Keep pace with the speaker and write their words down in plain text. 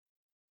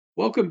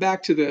Welcome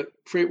back to the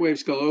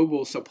FreightWaves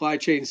Global Supply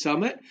Chain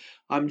Summit.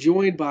 I'm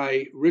joined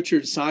by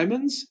Richard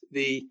Simons,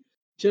 the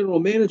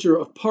General Manager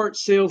of Parts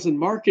Sales and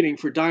Marketing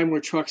for Daimler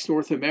Trucks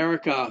North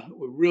America.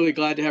 We're really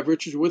glad to have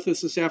Richard with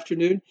us this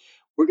afternoon.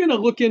 We're going to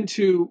look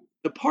into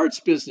the parts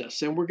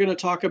business and we're going to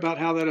talk about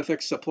how that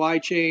affects supply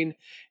chain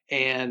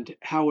and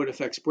how it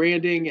affects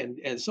branding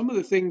and some of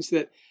the things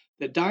that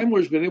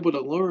Daimler's been able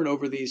to learn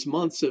over these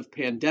months of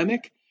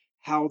pandemic,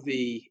 how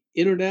the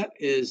internet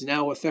is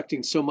now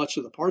affecting so much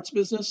of the parts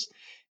business.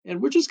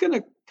 And we're just going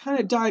to kind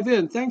of dive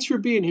in. Thanks for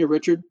being here,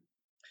 Richard.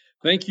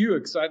 Thank you.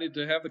 Excited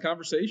to have the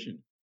conversation.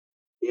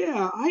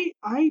 Yeah,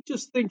 I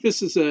just think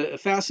this is a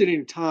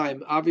fascinating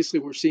time. Obviously,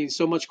 we're seeing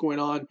so much going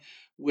on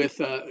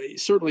with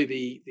certainly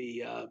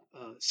the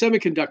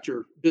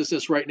semiconductor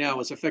business right now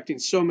is affecting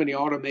so many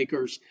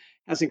automakers.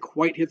 Hasn't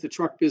quite hit the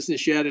truck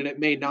business yet, and it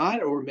may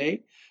not or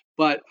may.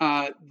 But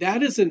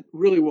that isn't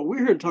really what we're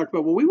here to talk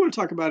about. What we want to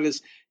talk about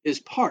is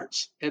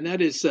parts, and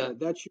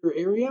that's your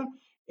area.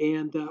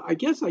 And I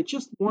guess I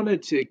just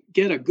wanted to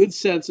get a good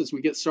sense as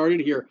we get started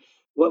here.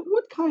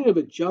 What kind of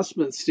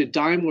adjustments did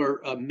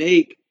Daimler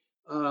make?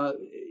 uh,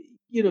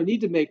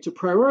 need to make to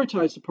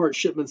prioritize the part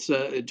shipments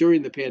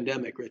during the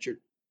pandemic, Richard?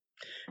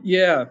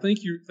 Yeah,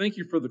 thank you. Thank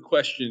you for the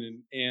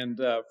question. And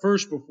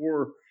first,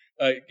 before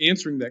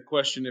answering that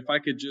question, if I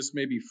could just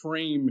maybe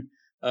frame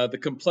the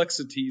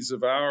complexities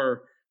of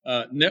our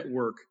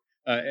network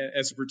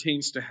as it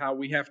pertains to how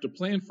we have to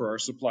plan for our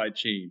supply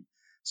chain.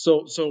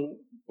 So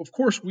of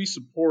course, we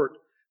support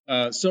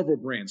several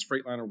brands: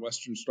 Freightliner,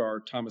 Western Star,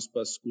 Thomas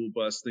Bus, School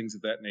Bus, things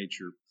of that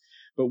nature.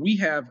 But we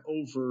have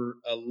over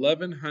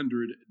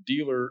 1,100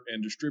 dealer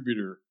and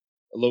distributor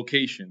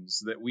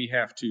locations that we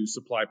have to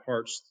supply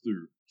parts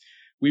through.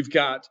 We've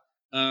got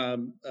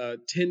 10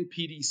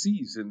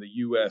 PDCs in the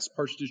US,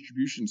 parts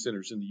distribution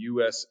centers in the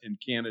US and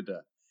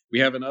Canada. We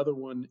have another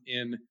one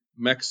in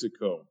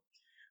Mexico.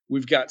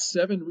 We've got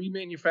 7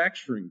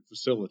 remanufacturing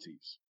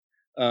facilities.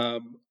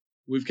 Um,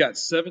 we've got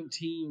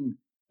 17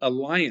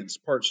 Alliance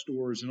part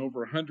stores and over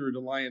 100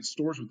 Alliance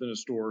stores within a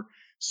store.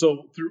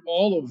 So through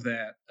all of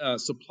that,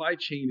 supply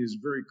chain is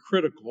very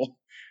critical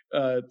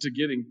to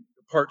getting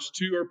parts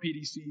to our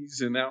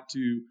PDCs and out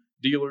to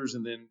dealers,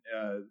 and then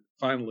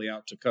finally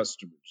out to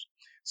customers.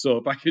 So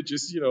if I could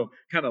just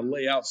kind of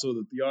lay out so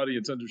that the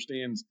audience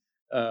understands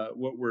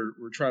what we're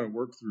trying to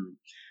work through.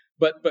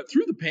 But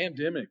through the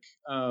pandemic,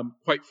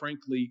 quite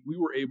frankly, we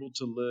were able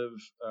to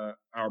live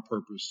our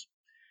purpose.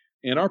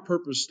 And our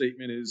purpose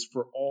statement is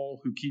for all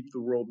who keep the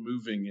world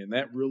moving, and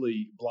that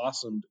really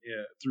blossomed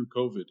through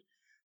COVID.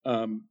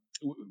 Um,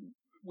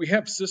 we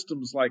have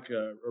systems like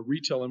a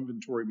retail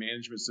inventory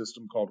management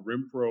system called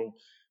RimPro,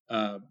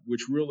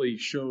 which really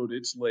showed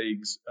its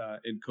legs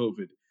in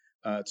COVID.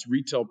 It's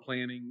retail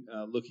planning,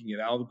 looking at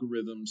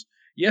algorithms.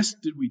 Yes,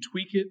 did we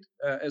tweak it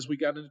as we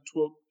got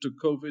into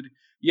COVID?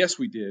 Yes,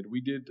 we did.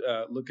 We did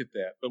look at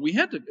that, but we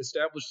had to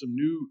establish some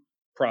new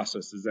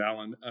processes,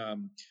 Alan.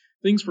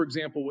 Things, for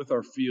example, with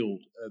our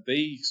field,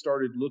 they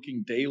started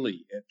looking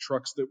daily at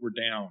trucks that were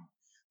down,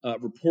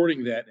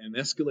 reporting that and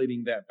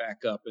escalating that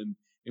back up, and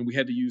we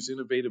had to use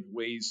innovative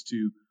ways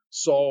to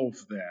solve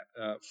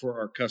that for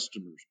our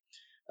customers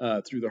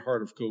through the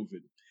heart of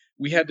COVID.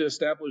 We had to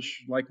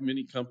establish, like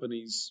many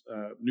companies,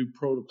 new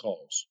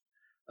protocols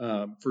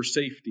for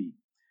safety,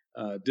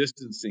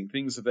 distancing,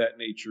 things of that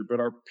nature. But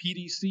our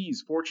PDCs,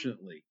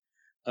 fortunately,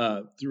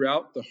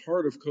 throughout the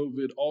heart of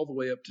COVID, all the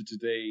way up to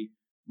today,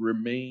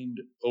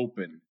 remained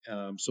open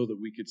so that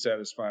we could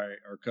satisfy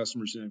our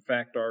customers. And in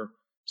fact, our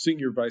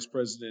Senior Vice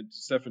President,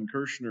 Stefan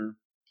Kirschner,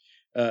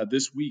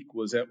 this week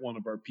was at one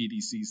of our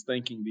PDCs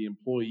thanking the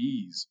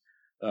employees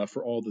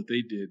for all that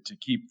they did to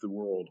keep the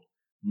world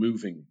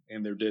moving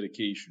and their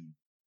dedication.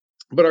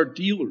 But our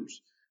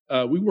dealers,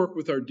 we work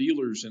with our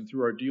dealers and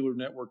through our dealer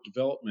network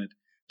development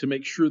to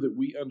make sure that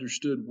we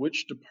understood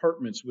which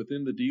departments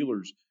within the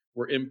dealers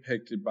were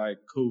impacted by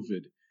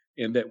COVID,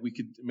 and that we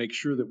could make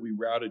sure that we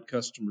routed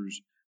customers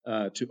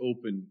to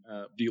open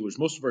dealers.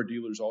 Most of our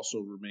dealers also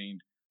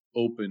remained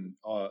open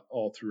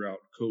all throughout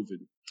COVID.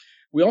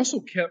 We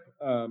also kept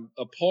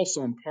a pulse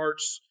on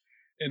parts.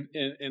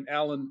 And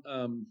Alan,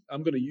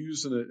 I'm going to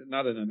use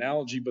not an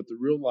analogy, but the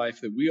real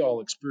life that we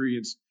all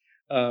experienced.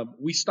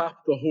 We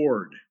stopped the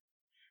horde,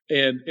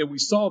 and we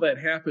saw that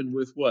happen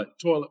with what?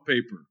 Toilet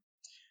paper.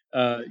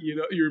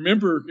 You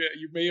remember,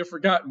 you may have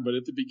forgotten, but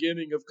at the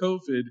beginning of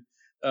COVID,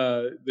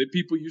 that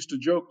people used to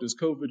joke, does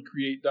COVID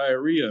create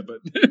diarrhea?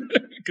 But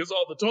because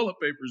all the toilet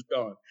paper is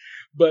gone.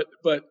 But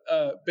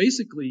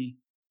basically,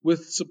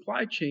 with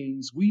supply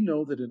chains, we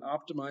know that an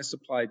optimized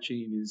supply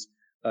chain is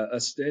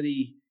a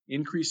steady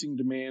increasing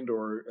demand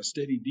or a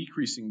steady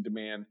decreasing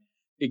demand.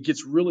 It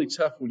gets really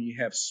tough when you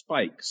have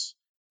spikes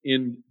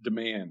in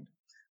demand,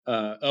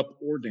 up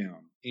or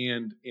down,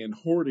 and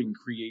hoarding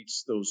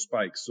creates those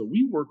spikes. So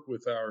we work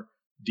with our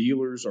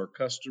dealers, our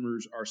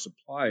customers, our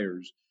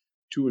suppliers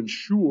to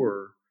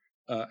ensure,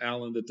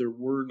 Alan, that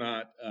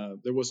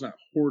there was not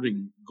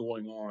hoarding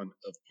going on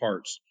of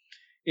parts.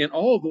 And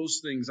all of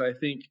those things, I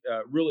think,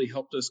 really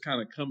helped us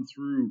kind of come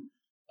through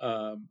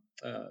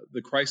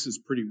the crisis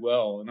pretty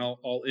well, and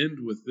I'll end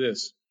with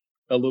this,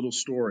 a little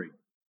story.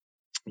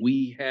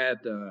 We had,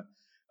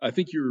 I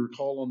think you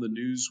recall on the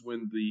news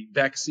when the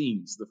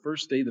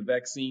first day the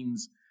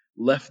vaccines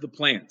left the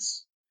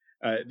plants.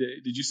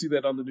 Did you see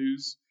that on the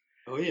news?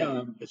 Oh yeah,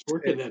 Um, it's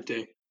working that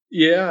day.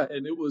 yeah,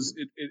 and it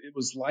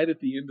was light at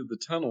the end of the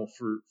tunnel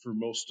for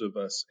most of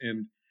us,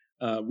 and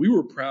we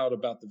were proud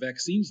about the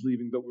vaccines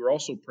leaving, but we were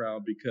also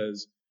proud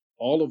because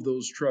all of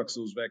those trucks,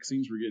 those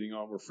vaccines we're getting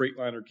on, were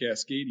Freightliner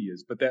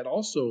Cascadias, but that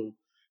also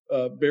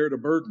bared a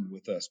burden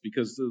with us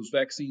because those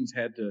vaccines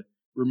had to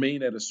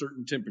remain at a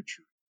certain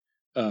temperature.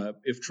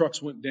 If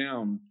trucks went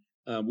down,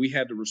 we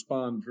had to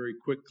respond very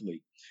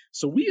quickly.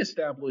 So we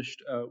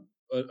established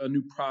a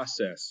new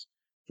process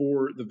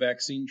for the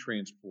vaccine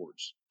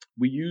transports.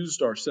 We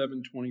used our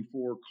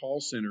 724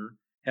 call center,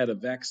 had a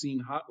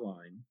vaccine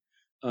hotline,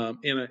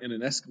 and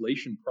an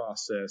escalation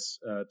process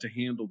to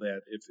handle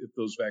that if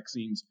those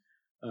vaccines,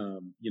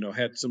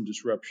 had some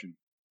disruption.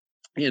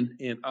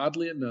 And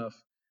oddly enough,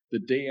 the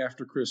day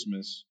after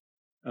Christmas,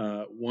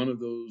 one of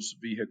those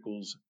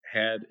vehicles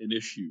had an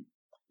issue.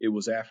 It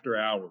was after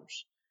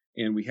hours,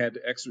 and we had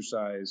to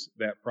exercise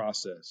that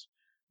process.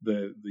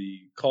 The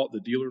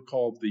dealer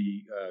called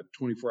the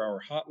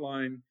 24-hour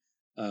hotline.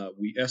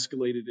 We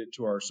escalated it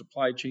to our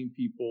supply chain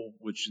people,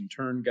 which in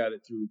turn got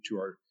it through to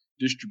our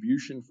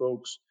distribution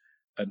folks.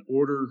 An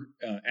order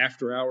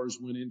after hours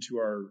went into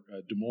our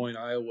Des Moines,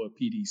 Iowa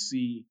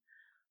PDC,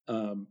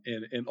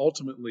 and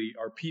ultimately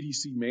our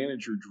PDC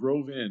manager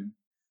drove in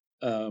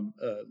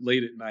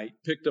late at night,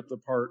 picked up the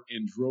part,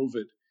 and drove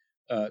it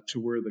to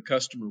where the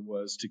customer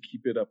was to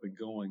keep it up and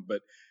going.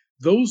 But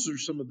those are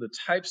some of the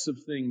types of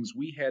things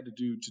we had to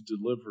do to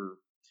deliver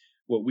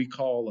what we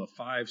call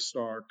a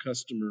 5-star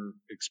customer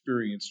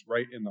experience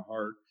right in the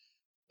heart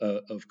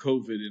of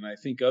COVID. And I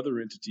think other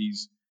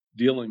entities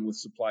dealing with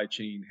supply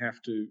chain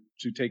have to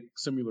take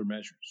similar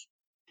measures.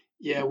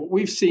 Yeah, what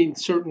we've seen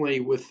certainly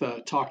with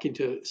talking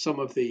to some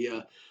of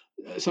the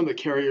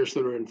carriers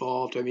that are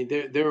involved. I mean,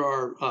 there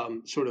are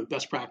sort of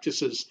best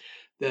practices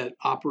that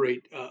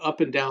operate up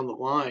and down the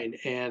line,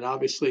 and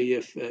obviously,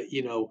 if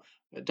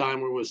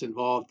Daimler was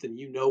involved, then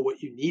you know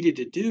what you needed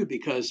to do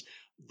because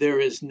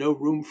there is no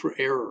room for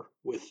error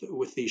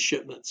with these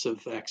shipments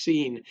of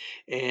vaccine,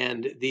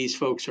 and these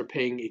folks are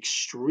paying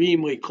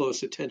extremely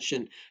close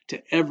attention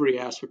to every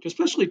aspect,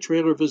 especially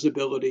trailer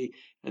visibility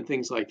and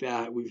things like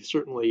that. We've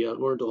certainly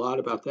learned a lot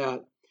about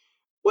that.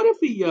 What of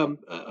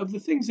the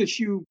things that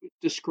you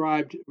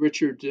described,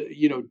 Richard,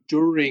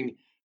 during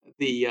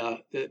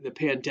the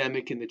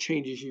pandemic and the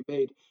changes you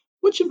made,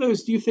 which of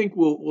those do you think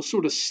will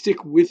sort of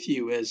stick with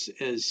you as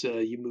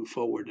you move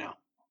forward now?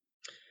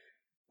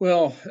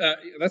 Well,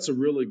 that's a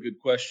really good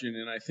question,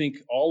 and I think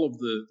all of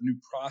the new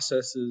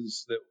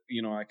processes that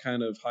I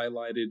kind of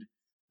highlighted,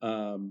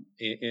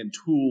 and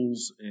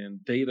tools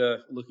and data,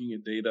 looking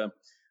at data,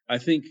 I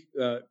think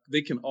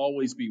they can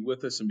always be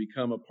with us and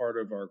become a part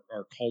of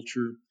our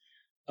culture.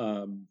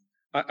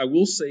 I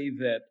will say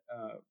that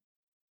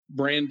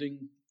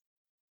branding,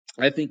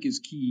 I think, is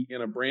key,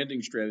 and a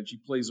branding strategy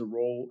plays a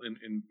role,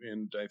 and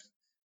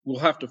we'll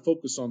have to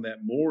focus on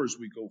that more as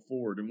we go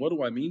forward. And what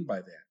do I mean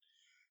by that?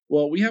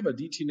 Well, we have a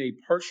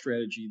DTNA part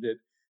strategy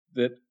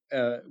that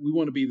we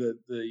want to be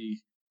the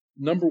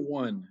number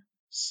one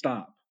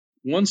stop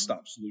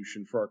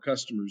solution for our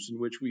customers, in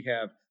which we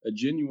have a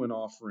genuine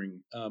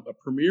offering, a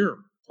premier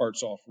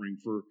parts offering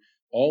for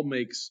all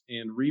makes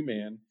and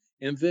reman.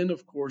 And then,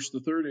 of course,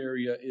 the third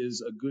area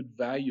is a good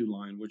value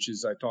line, which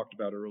is, I talked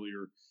about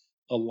earlier,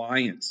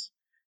 alliance.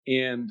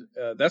 And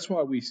that's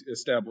why we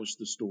established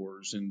the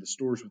stores and the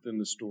stores within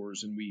the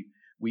stores, and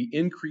we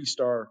increased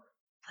our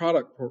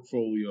product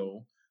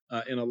portfolio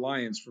in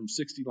Alliance from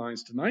 60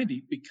 lines to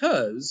 90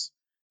 because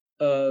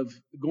of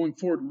going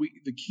forward.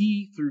 The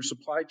key through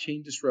supply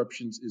chain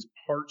disruptions is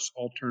parts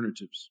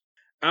alternatives.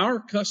 Our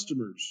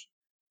customers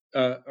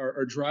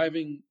are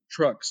driving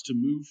trucks to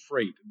move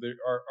freight.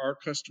 Our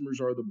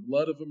customers are the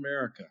blood of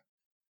America,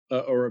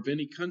 or of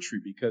any country,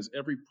 because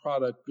every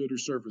product, good or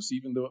service,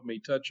 even though it may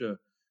touch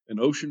an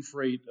ocean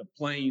freight, a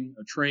plane,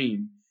 a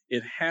train,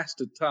 it has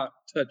to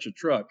touch a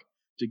truck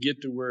to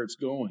get to where it's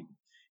going.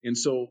 And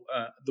so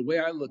the way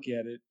I look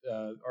at it,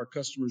 our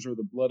customers are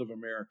the blood of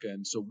America,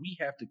 and so we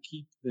have to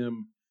keep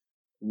them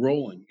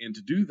rolling. And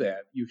to do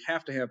that, you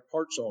have to have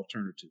parts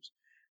alternatives.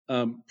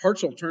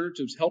 Parts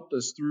alternatives helped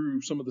us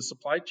through some of the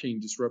supply chain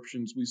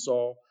disruptions we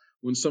saw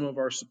when some of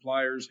our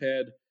suppliers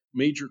had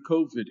major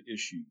COVID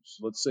issues,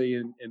 let's say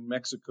in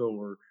Mexico,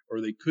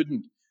 or they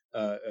couldn't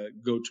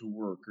go to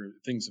work, or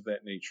things of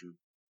that nature.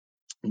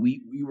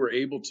 We were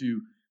able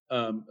to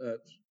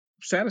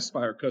satisfy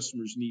our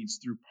customers' needs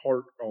through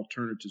part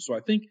alternatives. So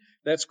I think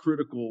that's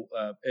critical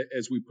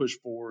as we push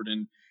forward,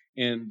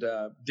 and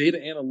data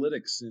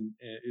analytics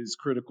is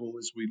critical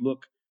as we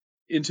look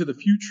into the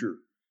future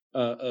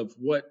of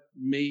what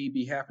may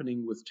be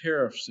happening with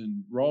tariffs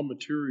and raw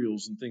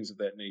materials and things of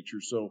that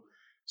nature.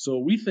 So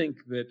we think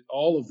that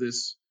all of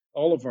this,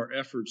 all of our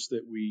efforts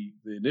the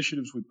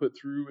initiatives we put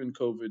through in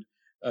COVID,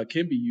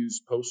 can be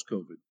used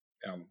post-COVID.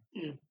 Alan.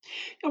 Yeah.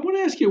 I want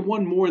to ask you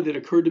one more that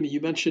occurred to me. You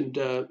mentioned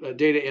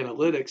data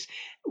analytics.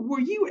 Were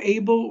you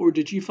able, or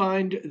did you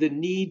find the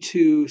need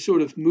to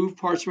sort of move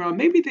parts around?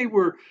 Maybe they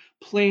were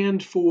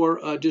planned for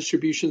a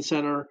distribution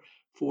center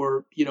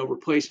for,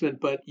 replacement,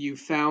 but you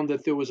found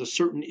that there was a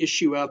certain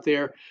issue out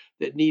there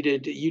that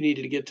you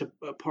needed to get to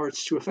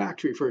parts to a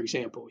factory, for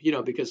example.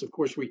 Because of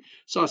course we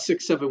saw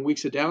 6, 7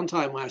 weeks of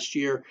downtime last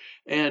year,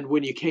 and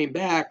when you came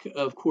back,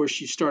 of course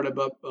you started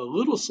up a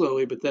little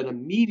slowly, but then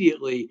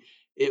immediately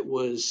it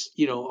was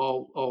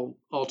all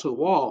to the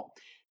wall.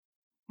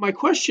 My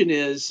question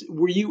is,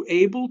 were you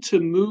able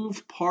to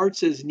move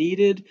parts as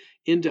needed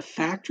into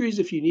factories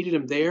if you needed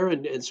them there,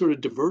 and sort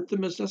of divert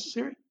them as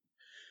necessary?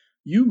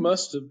 You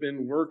must have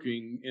been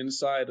working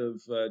inside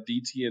of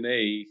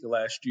DTNA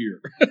last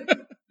year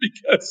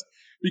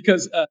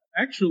because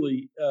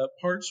actually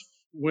parts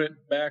went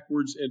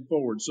backwards and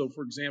forwards. So,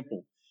 for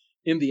example,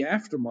 in the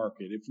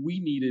aftermarket, if we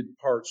needed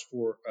parts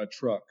for a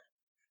truck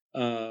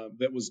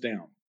that was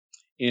down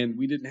and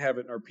we didn't have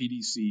it in our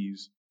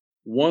PDCs,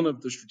 one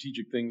of the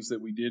strategic things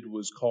that we did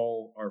was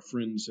call our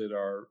friends at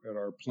our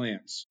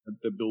plants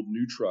that build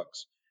new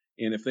trucks,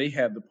 and if they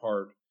had the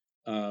part,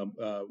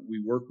 we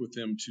work with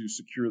them to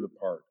secure the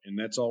part, and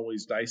that's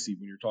always dicey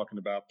when you're talking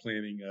about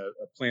planning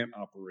a plant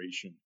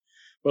operation.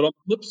 But on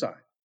the flip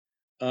side,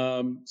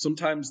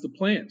 sometimes the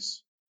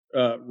plants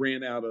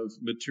ran out of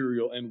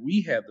material, and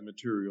we had the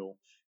material,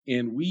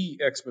 and we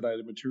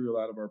expedited material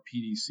out of our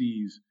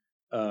PDCs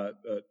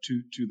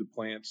to the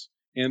plants.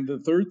 And the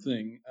third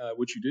thing,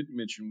 which you didn't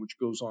mention, which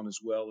goes on as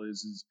well,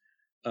 is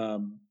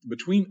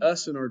between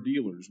us and our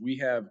dealers, we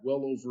have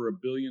well over $1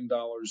 billion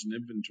in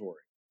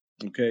inventory.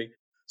 Okay,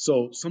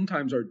 so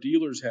sometimes our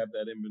dealers have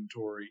that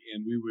inventory,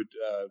 and we would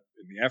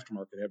in the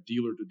aftermarket have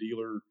dealer to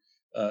dealer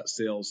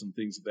sales and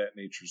things of that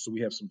nature. So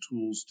we have some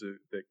tools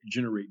that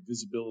generate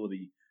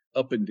visibility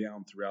up and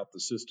down throughout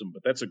the system.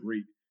 But that's a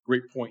great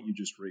point you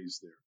just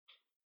raised there.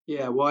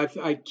 Yeah, well,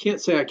 I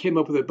can't say I came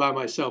up with it by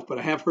myself, but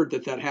I have heard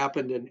that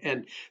happened,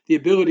 and the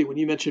ability, when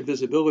you mentioned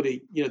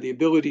visibility, the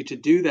ability to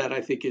do that, I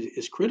think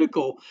is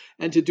critical,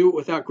 and to do it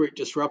without great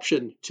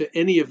disruption to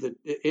any of the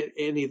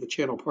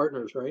channel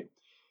partners, right?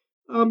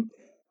 Um,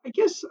 I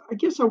guess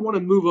I want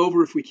to move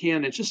over, if we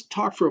can, and just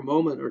talk for a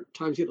moment. Or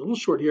time's getting a little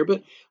short here,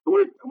 but I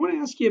want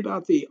to ask you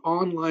about the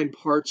online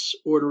parts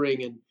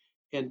ordering,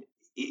 and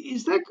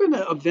is that going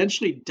to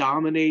eventually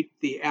dominate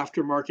the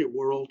aftermarket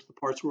world, the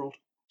parts world?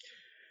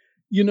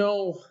 You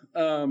know,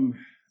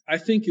 I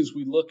think as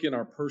we look in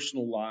our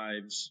personal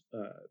lives,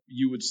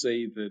 you would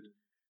say that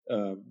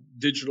uh,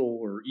 digital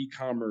or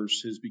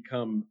e-commerce has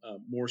become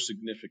more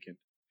significant.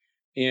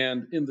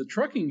 And in the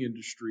trucking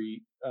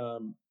industry,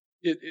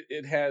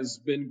 it has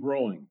been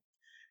growing.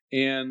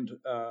 And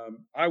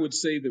I would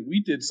say that we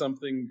did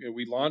something.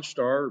 We launched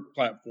our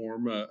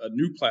platform, a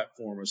new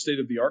platform, a state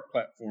of the art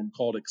platform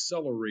called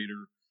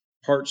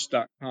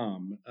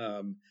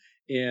AcceleratorParts.com.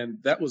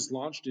 And that was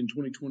launched in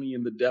 2020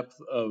 in the depth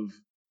of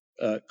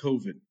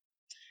COVID.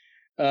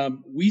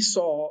 We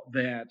saw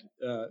that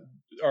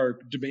our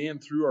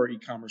demand through our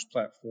e-commerce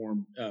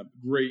platform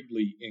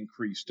greatly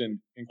increased,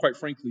 and quite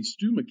frankly,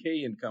 Stu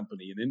McKay and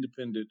Company, an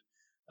independent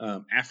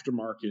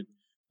aftermarket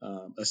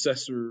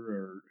assessor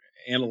or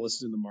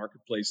analyst in the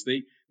marketplace,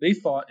 they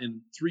thought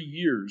in 3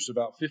 years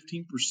about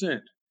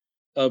 15%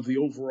 of the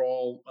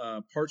overall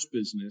parts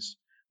business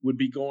would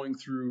be going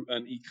through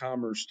an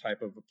e-commerce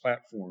type of a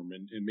platform,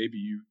 and maybe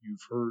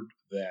you've heard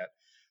that.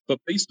 But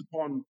based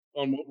upon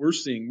on what we're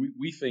seeing,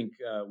 we think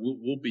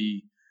we'll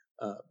be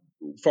uh,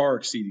 far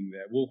exceeding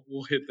that.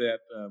 We'll hit that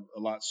a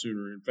lot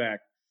sooner. In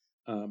fact,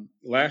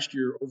 last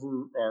year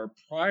over our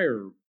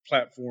prior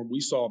platform, we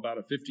saw about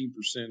a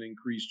 15%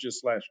 increase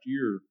just last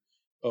year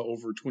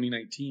over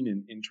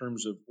 2019 in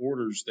terms of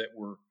orders that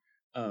were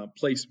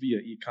placed via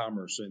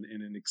e-commerce and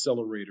an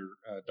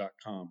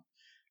accelerator.com.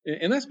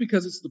 And that's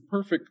because it's the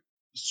perfect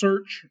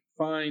search,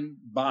 find,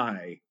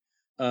 buy.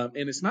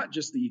 And it's not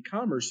just the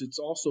e-commerce, it's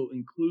also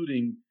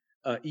including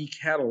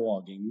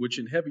e-cataloging, which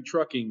in heavy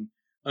trucking,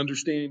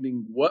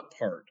 understanding what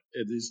part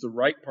it is the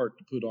right part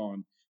to put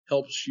on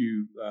helps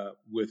you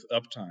with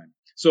uptime.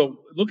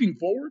 So looking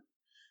forward,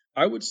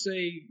 I would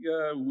say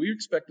we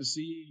expect to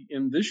see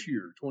in this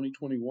year,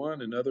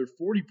 2021, another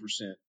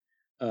 40%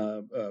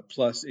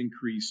 plus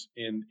increase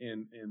in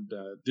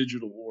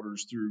digital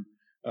orders through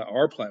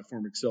our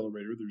platform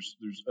Accelerator.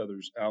 There's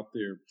others out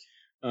there,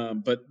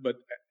 but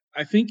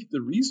I think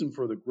the reason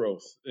for the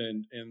growth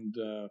and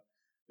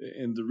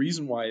the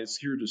reason why it's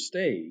here to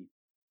stay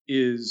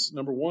is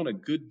number one, a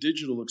good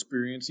digital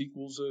experience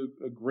equals a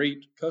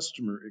great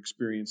customer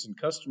experience, and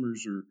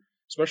customers are,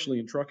 especially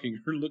in trucking,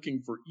 are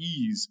looking for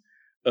ease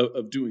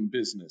of doing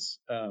business.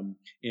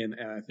 And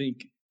I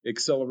think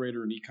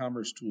Accelerator and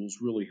e-commerce tools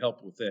really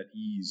help with that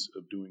ease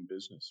of doing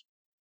business.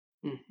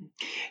 Mhm.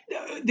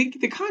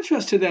 The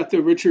contrast to that, though,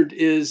 Richard,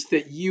 is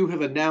that you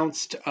have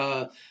announced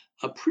a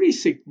pretty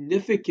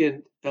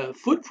significant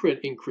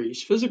footprint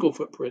increase, physical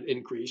footprint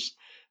increase,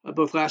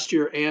 both last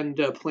year and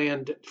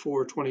planned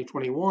for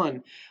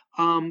 2021.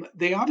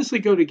 They obviously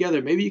go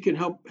together. Maybe you can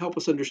help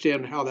us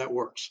understand how that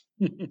works.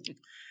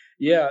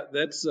 Yeah,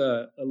 that's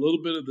a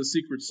little bit of the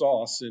secret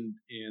sauce, and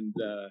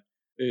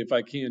if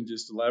I can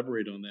just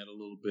elaborate on that a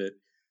little bit,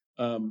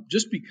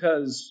 just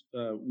because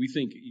we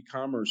think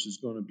e-commerce is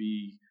going to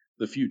be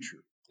the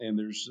future, and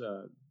there's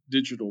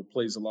digital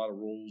plays a lot of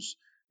roles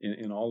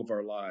in all of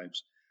our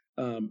lives.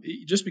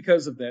 Just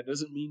because of that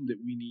doesn't mean that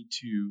we need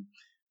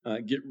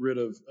to get rid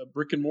of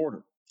brick and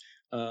mortar.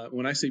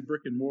 When I say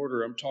brick and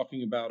mortar, I'm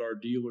talking about our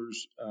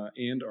dealers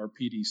and our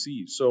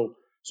PDCs.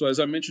 So as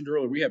I mentioned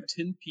earlier, we have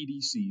 10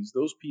 PDCs.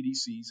 Those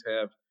PDCs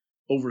have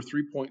over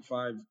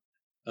 3.5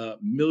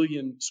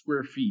 million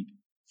square feet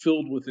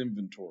filled with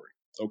inventory.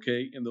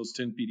 Okay, in those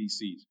 10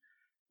 PDCs,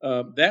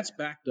 that's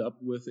backed up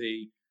with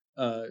a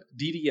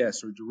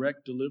DDS or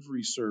direct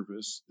delivery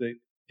service that,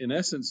 in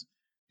essence,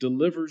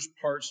 delivers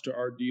parts to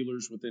our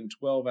dealers within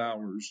 12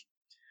 hours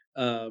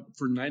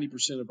for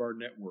 90% of our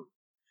network.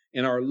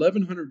 And our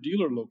 1,100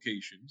 dealer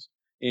locations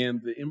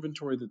and the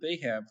inventory that they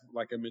have,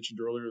 like I mentioned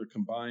earlier,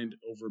 combined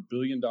over $1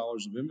 billion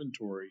of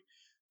inventory,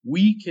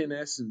 we can,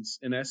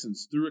 in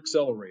essence, through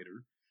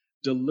Accelerator,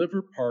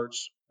 deliver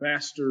parts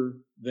faster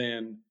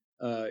than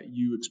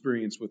you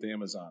experience with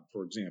Amazon,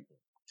 for example.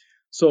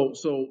 So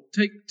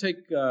take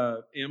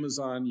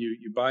Amazon.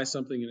 You buy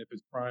something, and if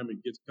it's Prime,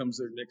 it comes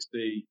there next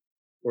day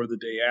or the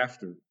day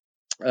after.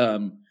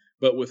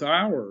 But with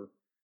our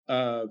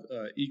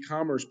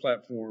e-commerce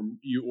platform,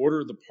 you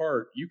order the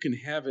part, you can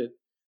have it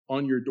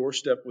on your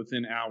doorstep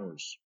within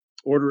hours.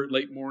 Order it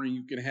late morning,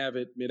 you can have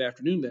it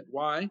mid-afternoon. That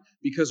why?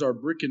 Because our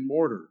brick and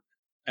mortar,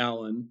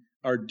 Alan,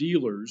 our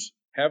dealers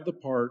have the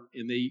part,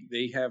 and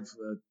they have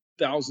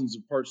thousands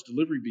of parts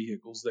delivery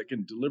vehicles that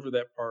can deliver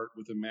that part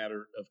with a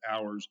matter of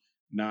hours,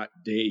 not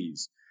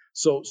days.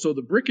 So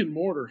the brick and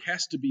mortar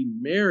has to be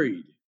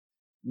married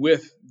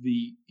with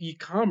the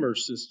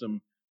e-commerce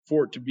system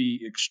for it to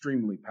be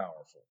extremely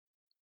powerful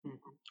Mhm.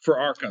 for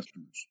our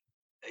customers.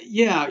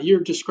 Yeah,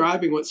 you're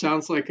describing what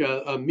sounds like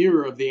a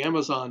mirror of the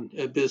Amazon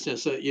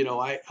business.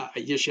 I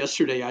just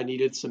yesterday I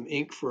needed some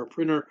ink for a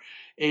printer,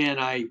 and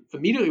I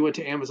immediately went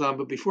to Amazon.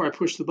 But before I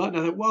pushed the button,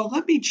 I thought, well,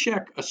 let me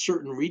check a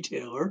certain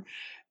retailer,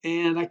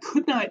 and I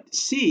could not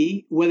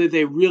see whether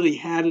they really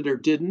had it or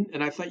didn't.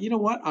 And I thought, you know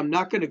what, I'm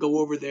not going to go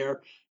over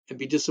there and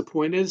be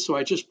disappointed. So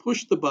I just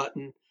pushed the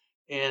button,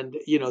 and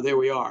there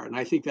we are. And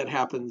I think that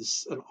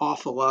happens an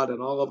awful lot in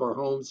all of our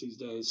homes these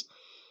days.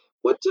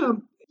 What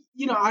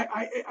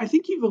I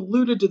think you've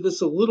alluded to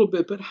this a little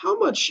bit, but how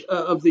much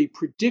of the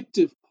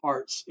predictive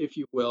parts, if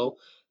you will,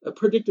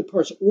 predictive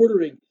parts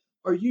ordering,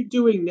 are you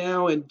doing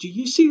now, and do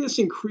you see this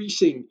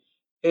increasing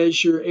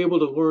as you're able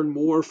to learn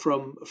more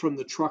from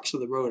the trucks on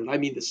the road? And I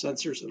mean the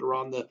sensors that are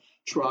on the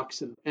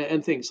trucks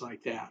and things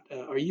like that.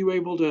 Are you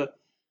able to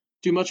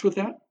do much with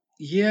that?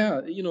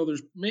 Yeah,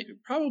 there's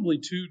probably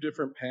two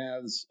different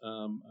paths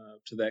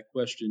to that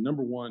question.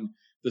 Number one,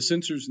 the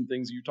sensors and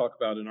things you talk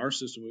about in our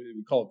system,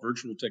 we call it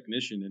virtual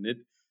technician, and it,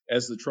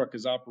 as the truck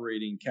is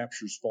operating,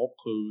 captures fault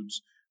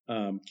codes,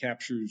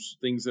 captures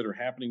things that are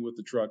happening with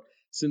the truck,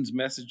 sends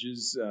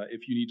messages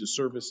if you need to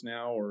service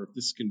now or if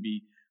this can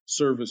be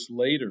serviced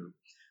later.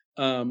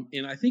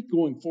 And I think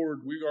going forward,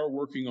 we are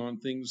working on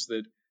things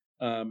that,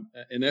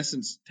 in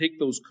essence, take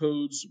those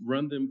codes,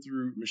 run them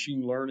through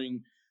machine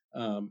learning,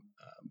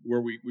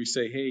 where we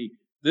say, hey,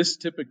 this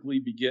typically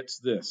begets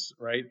this,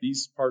 right?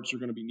 These parts are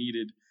going to be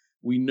needed.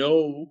 We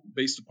know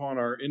based upon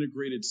our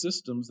integrated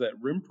systems, that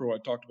RimPro I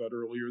talked about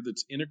earlier,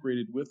 that's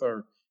integrated with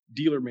our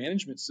dealer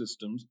management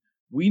systems,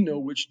 we know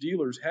which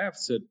dealers have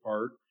said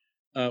part.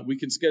 We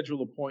can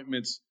schedule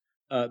appointments.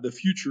 The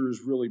future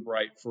is really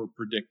bright for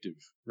predictive,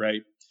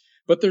 right?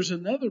 But there's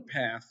another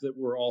path that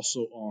we're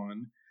also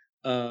on,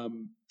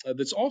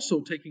 that's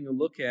also taking a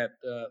look at,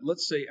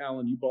 let's say,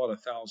 Alan, you bought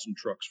 1,000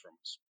 trucks from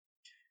us,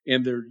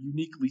 and they're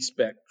uniquely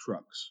spec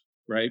trucks,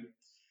 right?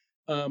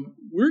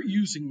 We're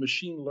using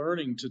machine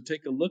learning to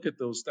take a look at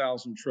those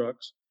 1,000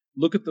 trucks,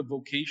 look at the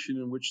vocation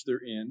in which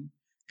they're in,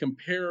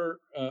 compare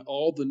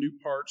all the new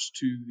parts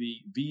to the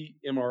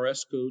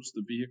VMRS codes,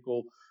 the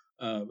vehicle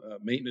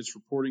maintenance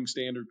reporting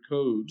standard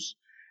codes,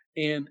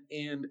 and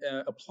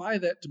apply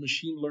that to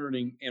machine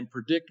learning and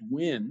predict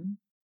when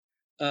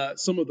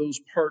some of those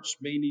parts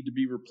may need to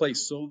be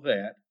replaced so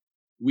that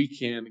we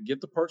can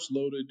get the parts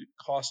loaded,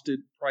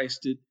 costed,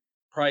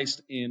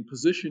 priced, and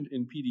positioned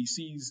in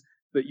PDCs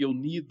that you'll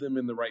need them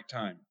in the right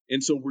time.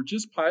 And so we're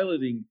just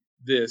piloting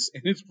this,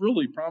 and it's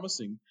really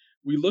promising.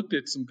 We looked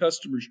at some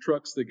customers'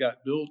 trucks that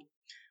got built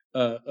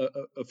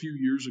a few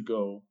years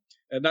ago,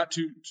 and not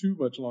too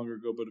much longer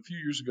ago, but a few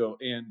years ago,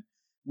 and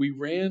we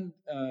ran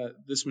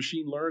this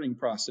machine learning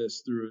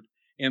process through it,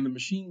 and the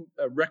machine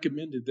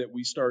recommended that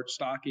we start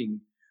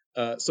stocking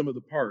some of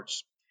the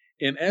parts.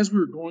 And as we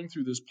were going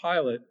through this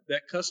pilot,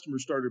 that customer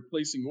started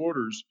placing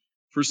orders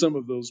for some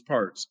of those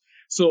parts.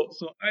 So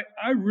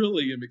I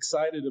really am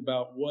excited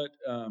about what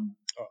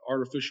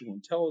artificial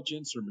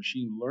intelligence or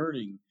machine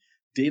learning,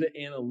 data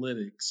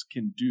analytics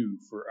can do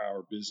for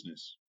our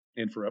business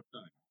and for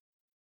uptime.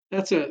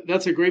 That's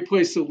a great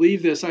place to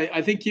leave this.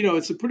 I think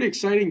it's a pretty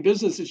exciting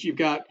business that you've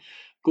got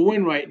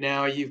going right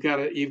now. You've got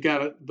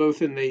it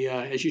both in the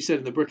as you said,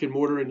 in the brick and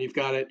mortar, and you've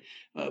got it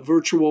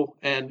virtual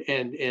and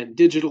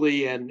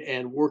digitally,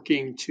 and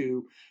working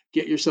to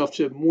get yourself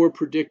to more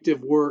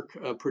predictive work,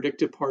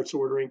 predictive parts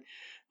ordering.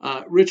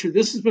 Richard,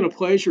 this has been a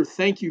pleasure.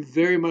 Thank you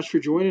very much for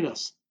joining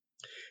us.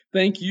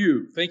 Thank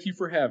you. Thank you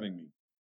for having me.